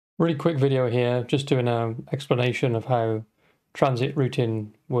Really quick video here, just doing an explanation of how transit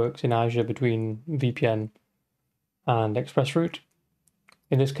routing works in Azure between VPN and ExpressRoute.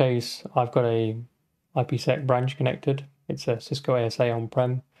 In this case, I've got a IPsec branch connected. It's a Cisco ASA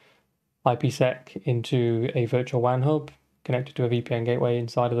on-prem IPsec into a virtual WAN hub connected to a VPN gateway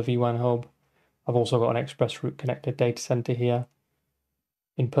inside of the vWAN hub. I've also got an ExpressRoute connected data center here.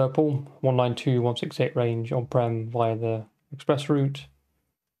 In purple, 192.168 range on-prem via the ExpressRoute.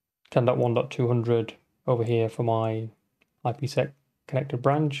 10.1.200 over here for my IPsec connected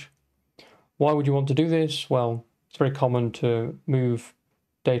branch. Why would you want to do this? Well, it's very common to move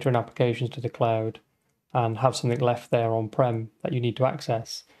data and applications to the cloud and have something left there on-prem that you need to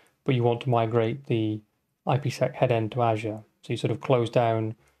access, but you want to migrate the IPsec headend to Azure. So you sort of close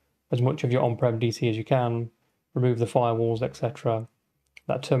down as much of your on-prem DC as you can, remove the firewalls, etc.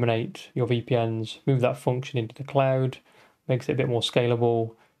 that terminate your VPNs, move that function into the cloud, makes it a bit more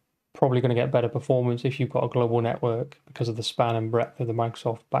scalable. Probably going to get better performance if you've got a global network because of the span and breadth of the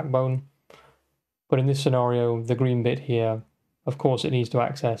Microsoft backbone. But in this scenario, the green bit here, of course, it needs to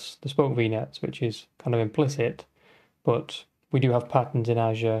access the spoke VNets, which is kind of implicit. But we do have patterns in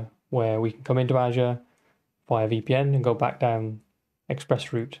Azure where we can come into Azure via VPN and go back down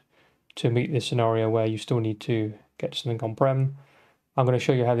ExpressRoute to meet this scenario where you still need to get something on-prem. I'm going to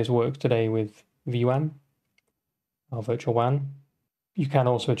show you how this works today with vWAN, our virtual WAN. You can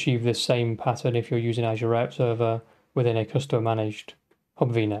also achieve this same pattern if you're using Azure Route Server within a custom managed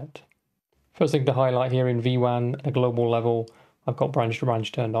hub VNet. First thing to highlight here in vWAN at a global level, I've got branch to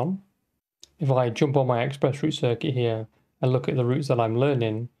branch turned on. If I jump on my ExpressRoute circuit here and look at the routes that I'm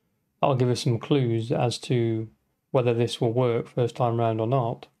learning, that'll give us some clues as to whether this will work first time round or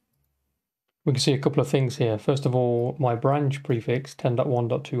not. We can see a couple of things here. First of all, my branch prefix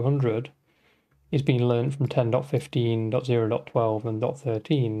 10.1.200 is being learned from 10.15.0.12 and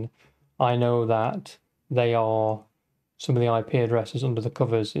 .13. I know that they are some of the IP addresses under the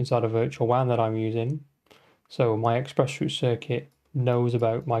covers inside a virtual WAN that I'm using. So my ExpressRoute circuit knows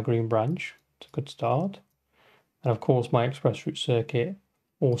about my green branch. It's a good start. And of course, my ExpressRoute circuit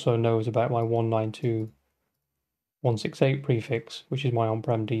also knows about my 192.168 prefix, which is my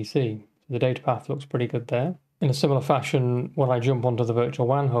on-prem DC. So the data path looks pretty good there. In a similar fashion, when I jump onto the virtual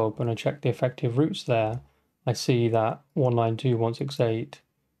WAN hub and I check the effective routes there, I see that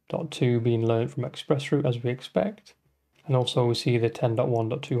 192.168.2 being learned from ExpressRoute as we expect. And also we see the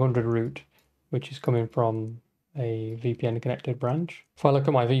 10.1.200 route, which is coming from a VPN connected branch. If I look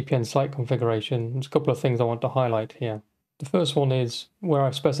at my VPN site configuration, there's a couple of things I want to highlight here. The first one is where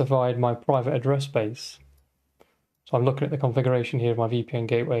I've specified my private address space. So I'm looking at the configuration here of my VPN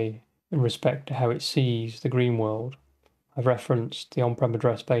gateway in respect to how it sees the green world. I've referenced the on-prem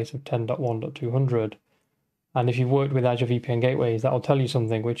address space of 10.1.200. And if you've worked with Azure VPN gateways, that'll tell you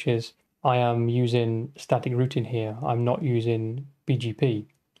something, which is I am using static routing here. I'm not using BGP.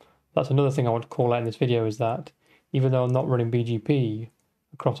 That's another thing I want to call out in this video, is that even though I'm not running BGP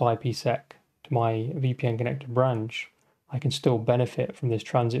across IPsec to my VPN connected branch, I can still benefit from this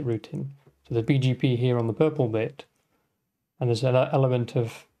transit routing. So the BGP here on the purple bit, and there's an element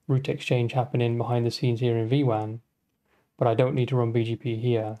of route exchange happening behind the scenes here in vWAN, but I don't need to run BGP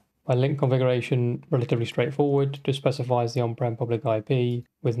here. My link configuration, relatively straightforward, just specifies the on-prem public IP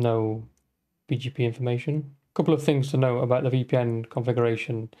with no BGP information. A couple of things to note about the VPN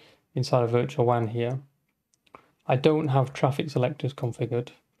configuration inside of virtual WAN here. I don't have traffic selectors configured.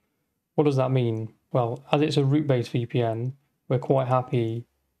 What does that mean? Well, as it's a route-based VPN, we're quite happy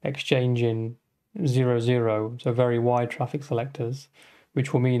exchanging 00, so very wide traffic selectors,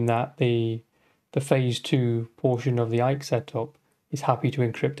 which will mean that the phase 2 portion of the IKE setup is happy to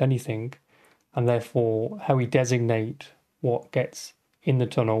encrypt anything, and therefore how we designate what gets in the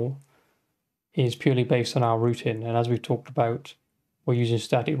tunnel is purely based on our routing. And as we've talked about, we're using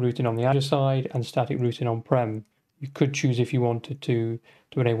static routing on the Azure side and static routing on-prem. You could choose, if you wanted to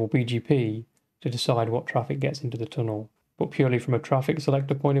enable BGP to decide what traffic gets into the tunnel. But purely from a traffic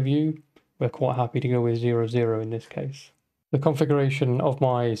selector point of view, we're quite happy to go with 00 in this case. The configuration of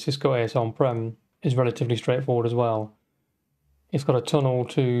my Cisco AS on-prem is relatively straightforward as well. It's got a tunnel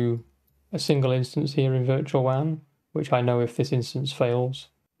to a single instance here in virtual WAN, which I know if this instance fails,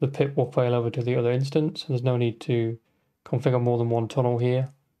 the PIP will fail over to the other instance, and there's no need to configure more than one tunnel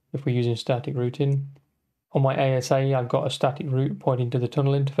here if we're using static routing. On my ASA, I've got a static route pointing to the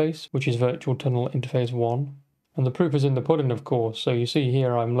tunnel interface, which is virtual tunnel interface 1. And the proof is in the pudding, of course. So you see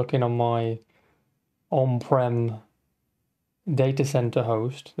here, I'm looking on my on-prem data center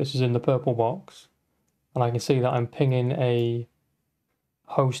host. This is in the purple box, and I can see that I'm pinging a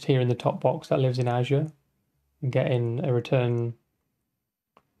host here in the top box that lives in Azure and getting a return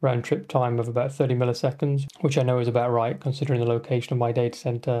round trip time of about 30 milliseconds, which I know is about right considering the location of my data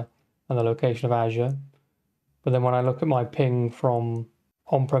center and the location of Azure. But then when I look at my ping from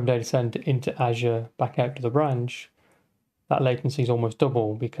on-prem data center into Azure back out to the branch, that latency is almost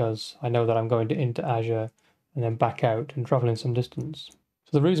double because I know that I'm going into Azure and then back out and traveling some distance.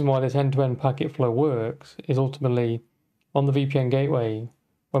 So the reason why this end-to-end packet flow works is ultimately on the VPN gateway,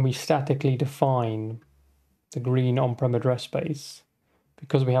 when we statically define the green on-prem address space,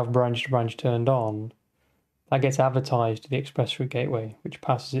 because we have branch to branch turned on, that gets advertised to the ExpressRoute gateway, which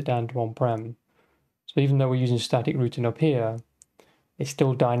passes it down to on-prem. So even though we're using static routing up here, it's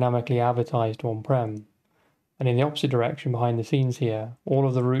still dynamically advertised to on-prem. And in the opposite direction behind the scenes here, all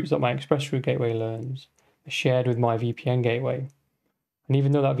of the routes that my ExpressRoute gateway learns are shared with my VPN gateway. And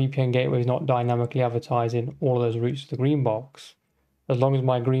even though that VPN gateway is not dynamically advertising all of those routes to the green box, as long as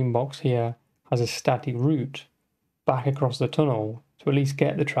my green box here has a static route back across the tunnel to at least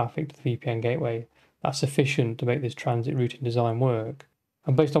get the traffic to the VPN gateway, that's sufficient to make this transit routing design work.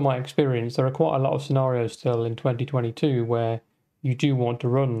 And based on my experience, there are quite a lot of scenarios still in 2022 where you do want to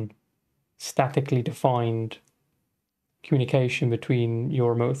run statically defined communication between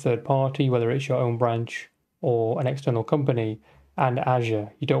your remote third party, whether it's your own branch or an external company, and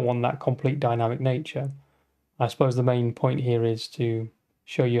Azure. You don't want that complete dynamic nature. I suppose the main point here is to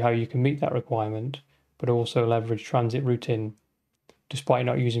show you how you can meet that requirement, but also leverage transit routing despite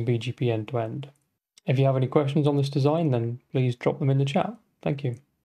not using BGP end-to-end. If you have any questions on this design, then please drop them in the chat. Thank you.